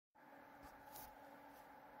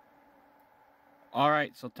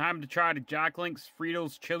Alright, so time to try the Jack Link's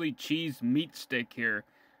FRITOS chili cheese meat stick here.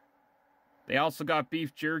 They also got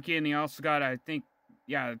beef jerky, and they also got, I think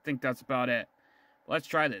that's about it. Let's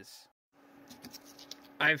try this.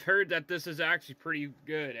 I've heard that this is actually pretty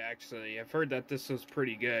good, actually. I've heard that this was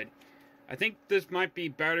pretty good. I think this might be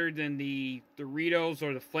better than the Doritos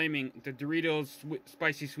or the Doritos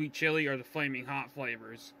spicy sweet chili or the flaming hot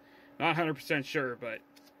flavors. Not 100% sure, but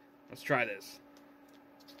let's try this.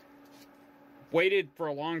 Waited for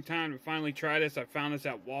a long time to finally try this. I found this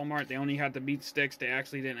at Walmart. They only had the meat sticks. They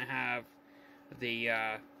actually didn't have the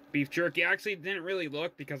beef jerky. I actually didn't really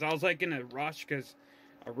look because I was like in a rush because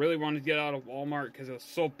I really wanted to get out of Walmart because it was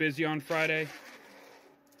so busy on Friday.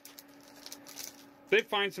 Did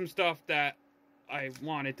find some stuff that I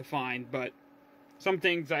wanted to find, but some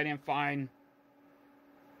things I didn't find.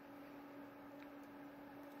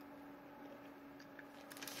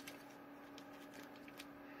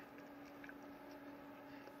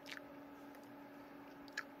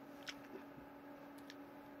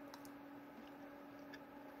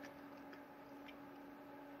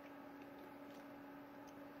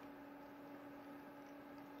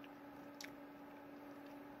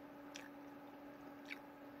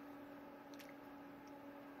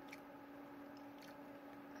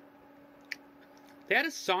 They had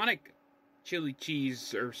a Sonic chili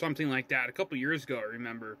cheese or something like that a couple years ago, I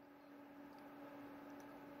remember.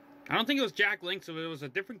 I don't think it was Jack Link's, so it was a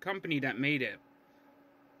different company that made it.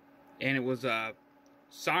 And it was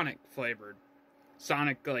Sonic flavored.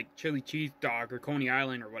 Sonic, like, chili cheese dog or Coney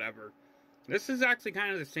Island or whatever. This is actually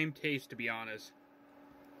kind of the same taste, to be honest.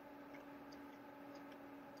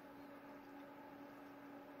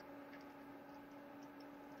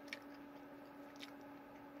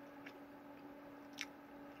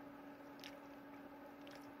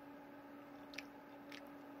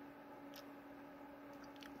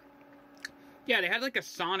 Yeah, they had like a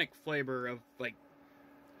Sonic flavor of like,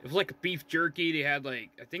 it was like a beef jerky. They had like,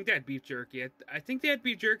 I think they had beef jerky. I think they had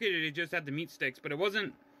beef jerky. They just had the meat sticks, but it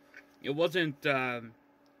wasn't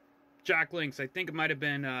Jack Link's. I think it might have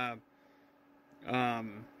been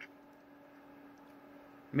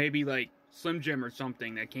maybe like Slim Jim or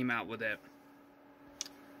something that came out with it.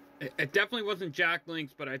 It definitely wasn't Jack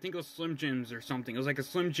Link's, but I think it was Slim Jim's or something. It was like a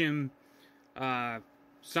Slim Jim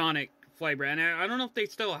Sonic flavor, and I don't know if they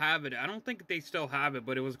still have it. I don't think they still have it,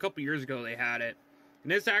 but it was a couple years ago they had it.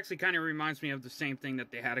 And this actually kind of reminds me of the same thing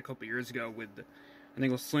that they had a couple years ago with, I think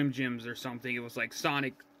it was Slim Jim's or something. It was like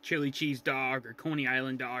Sonic chili cheese dog or Coney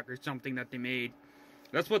Island dog or something that they made.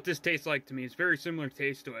 That's what this tastes like to me. It's very similar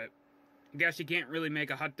taste to it. I guess you can't really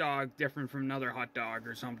make a hot dog different from another hot dog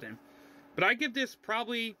or something. But I give this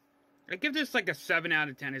like a 7 out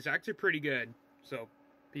of 10. It's actually pretty good. So,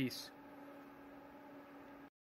 peace.